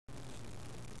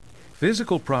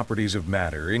Physical properties of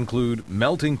matter include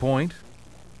melting point,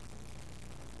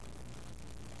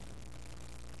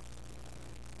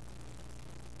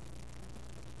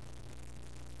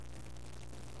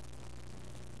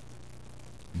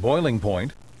 boiling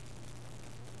point,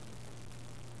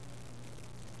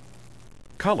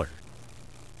 color,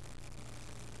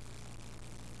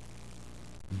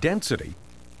 density,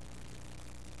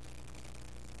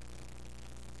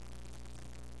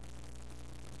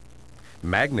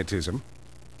 magnetism,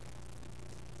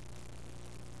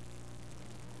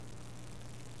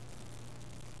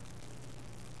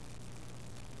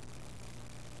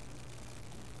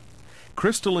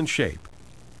 crystalline shape,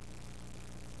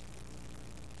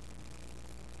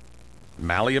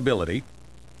 malleability,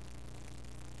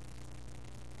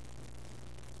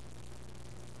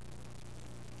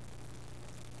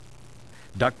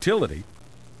 ductility,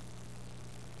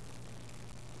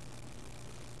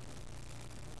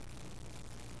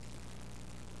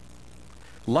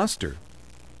 luster,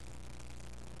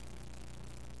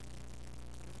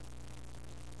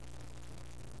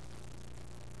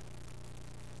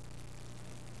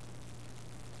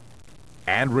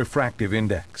 and refractive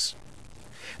index.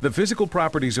 The physical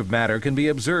properties of matter can be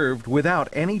observed without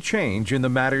any change in the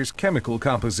matter's chemical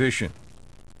composition.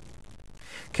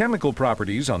 Chemical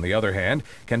properties, on the other hand,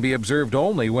 can be observed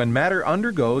only when matter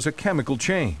undergoes a chemical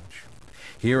change.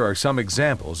 Here are some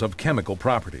examples of chemical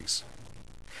properties.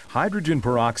 Hydrogen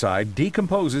peroxide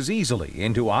decomposes easily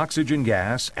into oxygen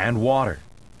gas and water.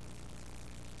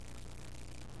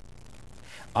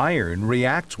 Iron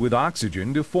reacts with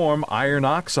oxygen to form iron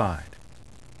oxide.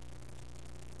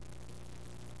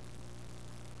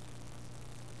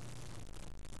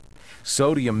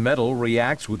 Sodium metal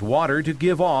reacts with water to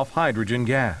give off hydrogen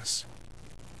gas.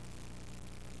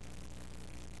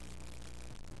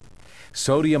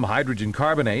 Sodium hydrogen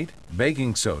carbonate,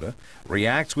 baking soda,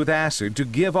 reacts with acid to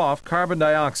give off carbon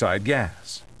dioxide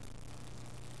gas.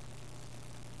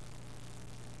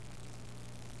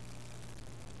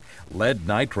 Lead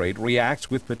nitrate reacts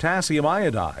with potassium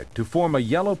iodide to form a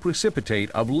yellow precipitate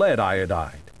of lead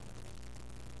iodide.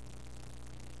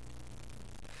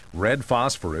 Red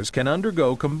phosphorus can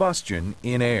undergo combustion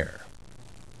in air.